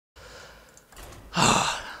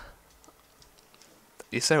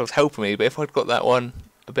you said it was helping me, but if I'd got that one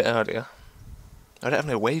a bit earlier, I don't have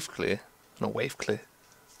no wave clear. Not wave clear.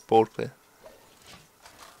 Board clear.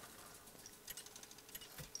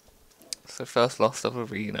 So first loss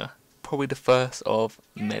of Arena. Probably the first of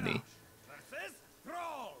many.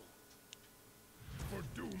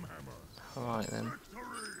 Alright then.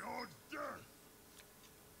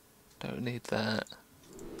 Don't need that.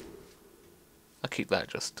 I'll keep that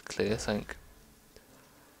just to clear, I think.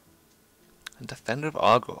 And Defender of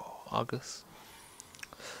Argus.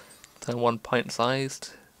 Turn 1 pint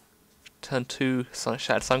sized. Turn 2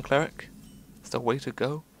 Shattered Sun Cleric. Is the way to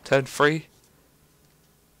go. Turn 3.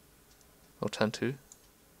 Or turn 2.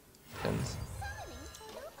 Depends.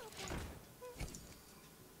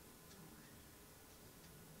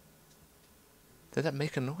 Did that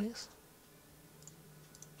make a noise?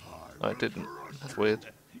 Oh, it didn't. That's weird.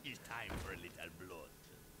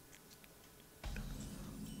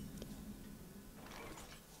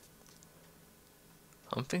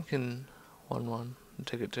 I'm thinking 1-1 and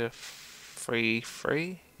take it to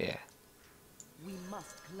 3-3. Yeah. We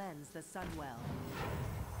must cleanse the Sunwell.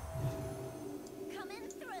 Coming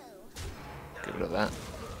through. Get rid of that.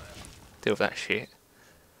 Deal with that shit.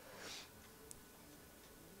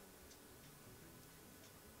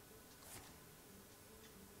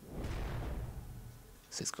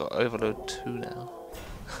 So he's got Overload 2 now.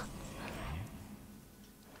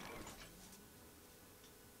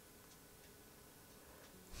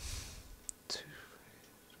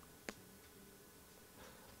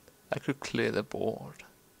 I could clear the board.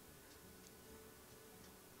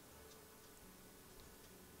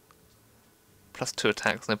 Plus 2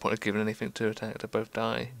 attacks, no point of giving anything to attack, they both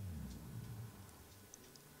die.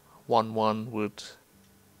 1-1 would...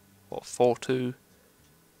 what, 4-2?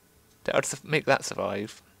 I'd make that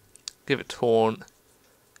survive. Give it Taunt.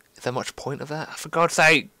 Is there much point of that? For God's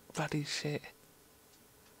sake! Bloody shit.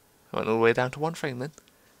 I went all the way down to 1 frame then.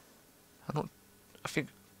 I think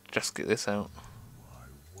just get this out.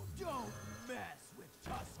 Don't mess with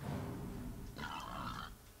Tusk.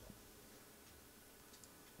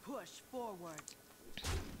 Push forward.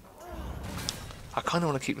 I kind of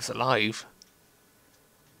want to keep this alive.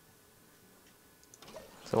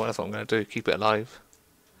 So that's what I'm going to do, keep it alive.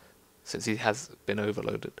 Since he has been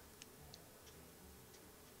overloaded.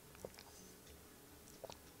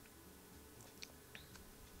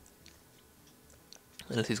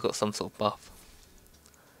 Unless he's got some sort of buff.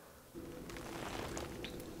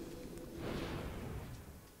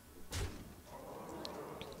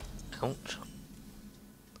 Ouch.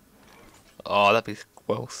 Oh, that'd be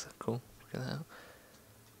well cool. Look at that.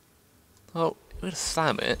 Oh, we're gonna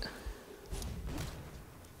slam it.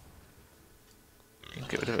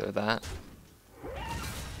 Get rid of that.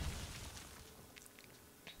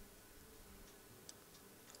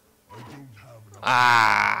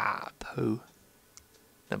 Ah, poo.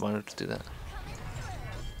 Never mind, I'll just do that.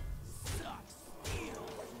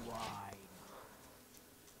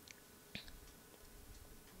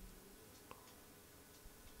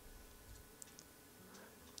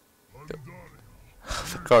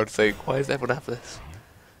 For God's sake, why does everyone have this?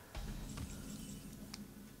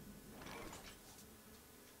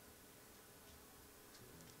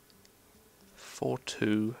 Four,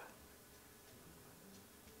 2.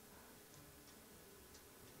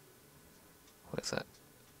 Where's that?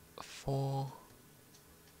 4.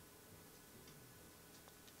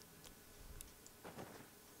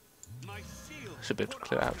 I should be able to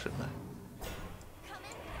clear out, shouldn't I?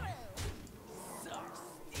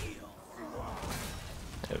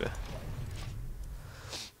 There we go.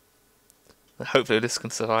 And hopefully this can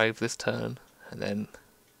survive this turn, and then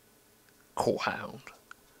Corehound.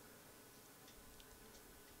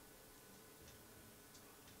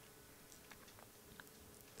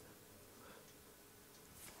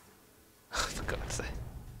 For God's sake.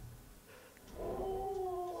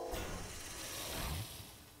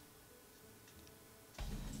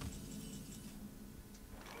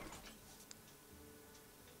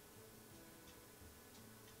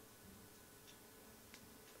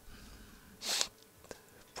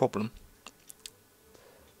 Problem.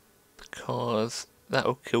 Because that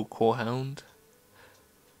will kill Corehound.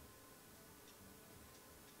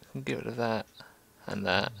 I can get rid of that and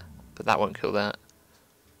that, but that won't kill that.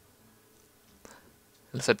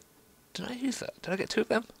 And so, did I use that? Did I get 2 of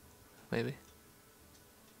them? Maybe.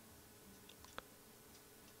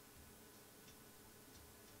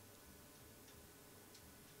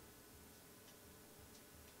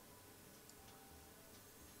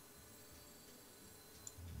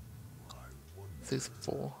 These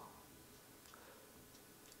 4.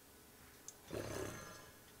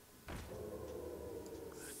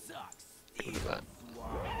 Look at that.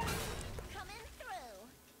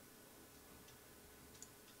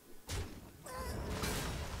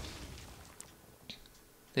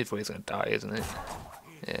 Either way he's gonna die, isn't it?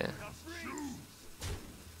 Yeah.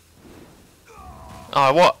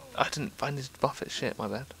 Oh, what? I needed to buff it. Shit, my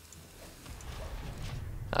bad.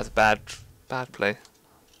 That was a bad play.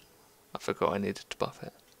 I forgot I needed to buff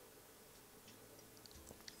it.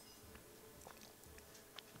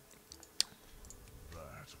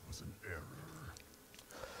 That was an error.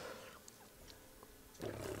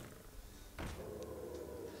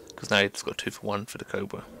 Because now he's got 2 for 1 for the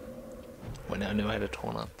Cobra. When I knew I had a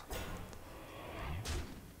torn up.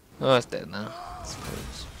 Oh, it's dead now, I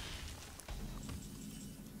suppose.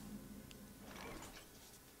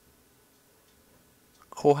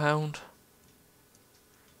 Corehound.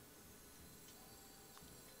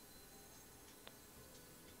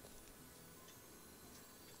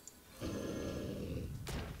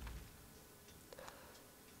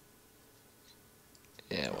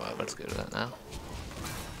 Yeah, well, let's get rid of that now.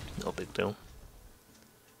 No big deal.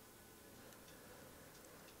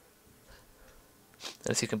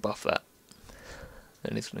 Unless he can buff that.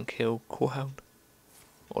 Then he's gonna kill Corehound.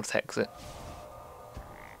 Or text it.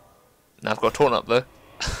 Now I've got a torn up though.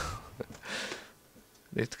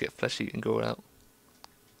 Need to get flesh eat and go out.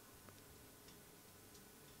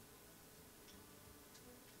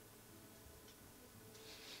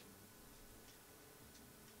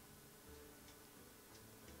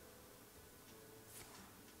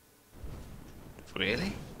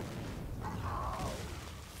 Really?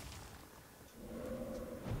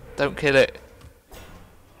 Don't kill it.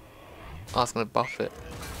 I was gonna buff it.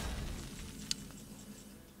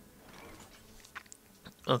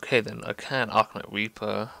 Okay then, I can Arcanite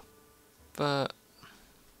Reaper, but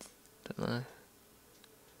don't know.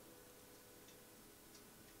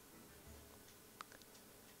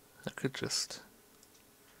 I could just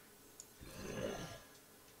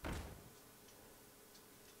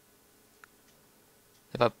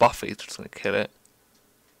if I buff it, it's just gonna kill it.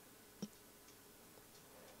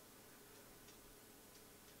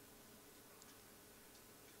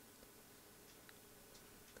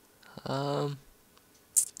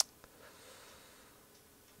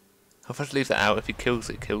 If I just leave that out, if he kills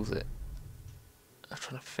it, kills it. I'm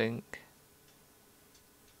trying to think.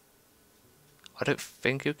 I don't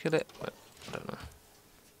think he'll kill it, but I don't know.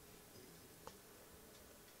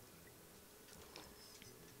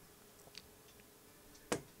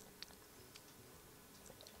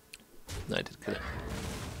 No, I did kill it.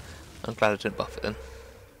 I'm glad I didn't buff it then.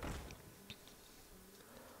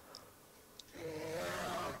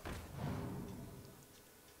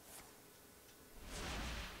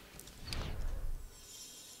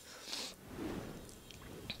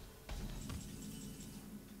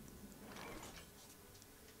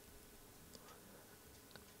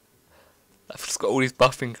 I've just got all these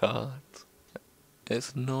buffing cards.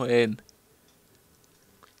 It's annoying.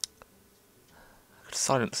 I could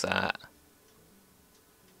silence that.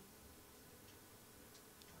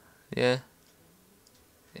 Yeah.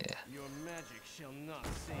 Yeah. Your magic shall not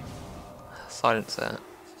save you. Silence that.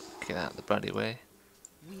 Get out of the bloody way.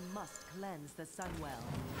 We must cleanse the Sunwell.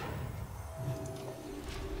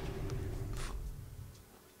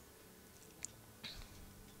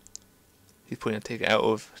 He's probably gonna take it out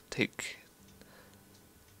of take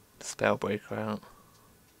the Spellbreaker out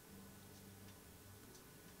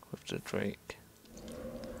with the Drake.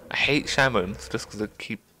 I hate Shamans just because they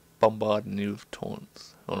keep bombarding you with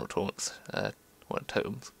taunts. Or not taunts,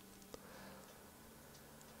 totems.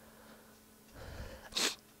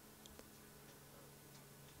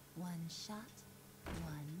 One shot,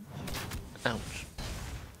 one Ouch.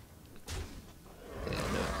 Yeah,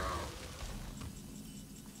 no.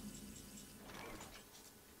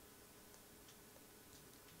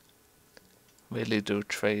 Really do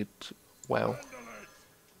trade well.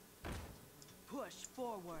 push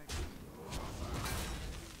forward.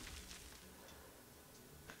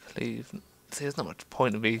 Cleave. See, there's not much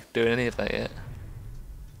point of me doing any of that yet.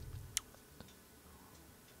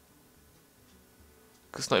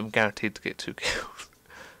 Because it's not even guaranteed to get 2 kills.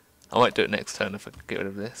 I might do it next turn if I can get rid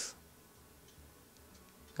of this.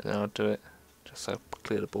 And then I'll do it just so I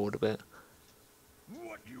clear the board a bit.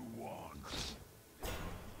 What you want?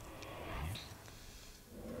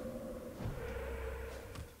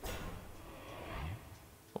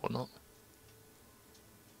 Or not.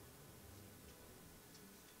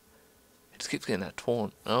 It just keeps getting that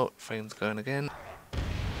taunt. Oh, frame's going again.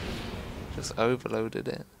 Just overloaded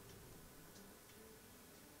it.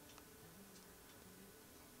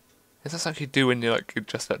 Is that something you do when you're like you're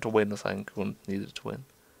just about to win or something or needed to win?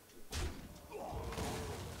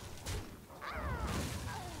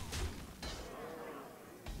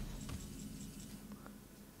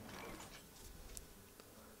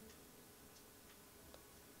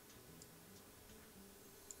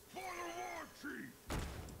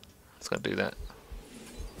 It's gonna do that.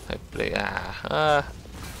 Hopefully, I'll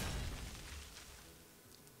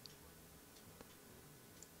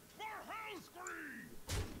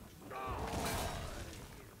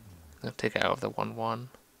take it out of the 1/1.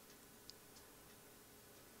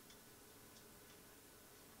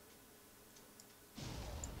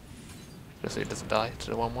 Just so it doesn't die to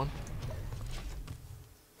the 1/1.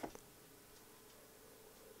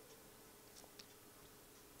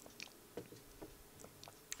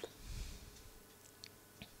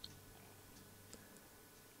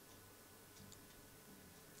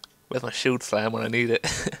 Where's my shield slam when I need it?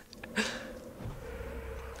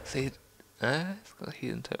 See, it's got a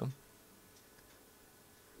healing totem.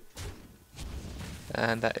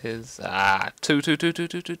 And that is two.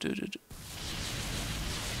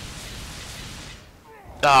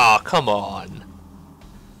 Ah, come on.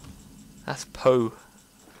 That's Poe.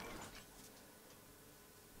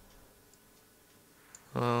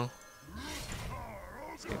 Oh,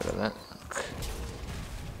 let's get rid of that.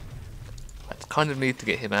 I kind of need to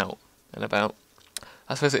get him out and about.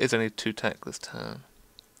 I suppose it is only 2 tech this turn.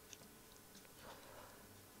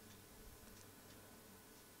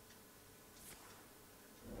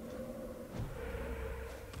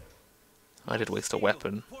 I did waste a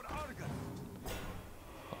weapon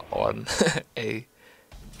on a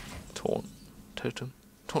taunt totem.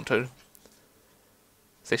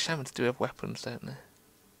 So shamans do have weapons, don't they?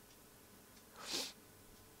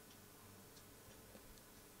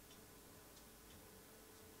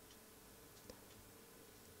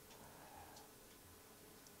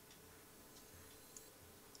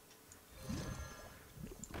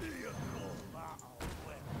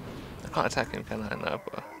 I can't attack him, can I? No,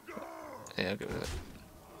 but yeah, I'll get rid of it.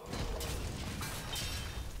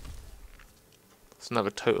 It's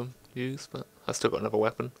another totem used, but I've still got another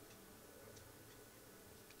weapon.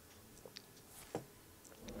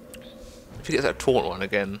 If he gets that taunt one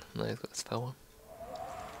again, no, he's got a spell one.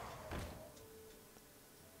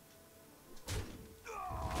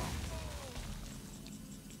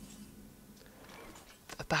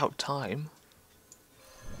 About time.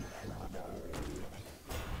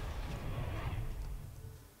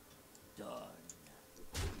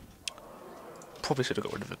 Probably should have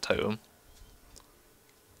got rid of the totem.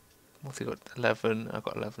 What's he got? 11. I've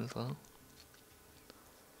got 11 as well.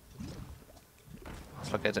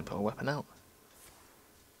 It's like I didn't put a weapon out.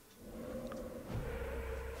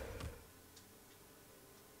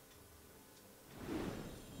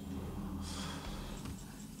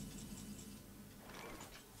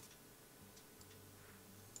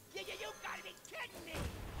 You gotta be kidding me!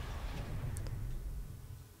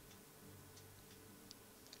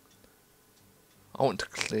 I want to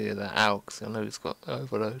clear that out because I know it's got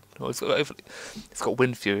overload. Oh, it's got overload. It's got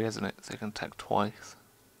wind fury, hasn't it? So it can attack twice.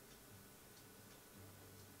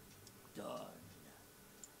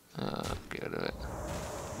 Get rid of it.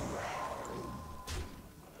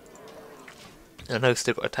 I know it's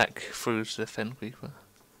still got attack through to the Fen Creeper.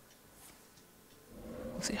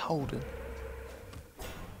 What's he holding?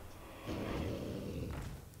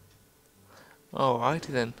 Alrighty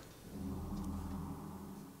then.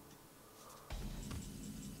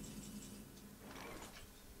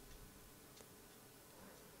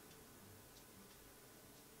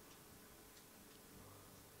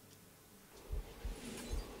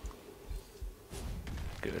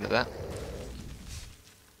 Get rid of that.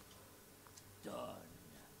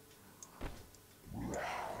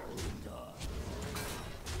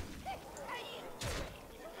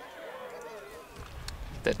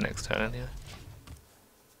 Dead next turn anyway.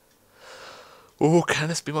 Oh, can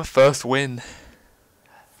this be my first win?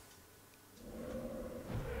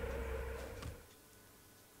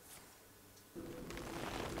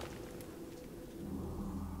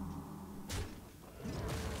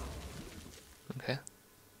 Okay.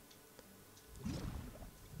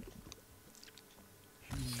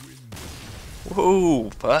 Whoa,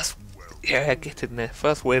 first, yeah, get in there,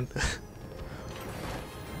 first win.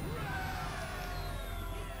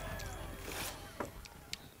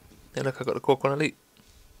 Hey look, I got the Cork on Elite.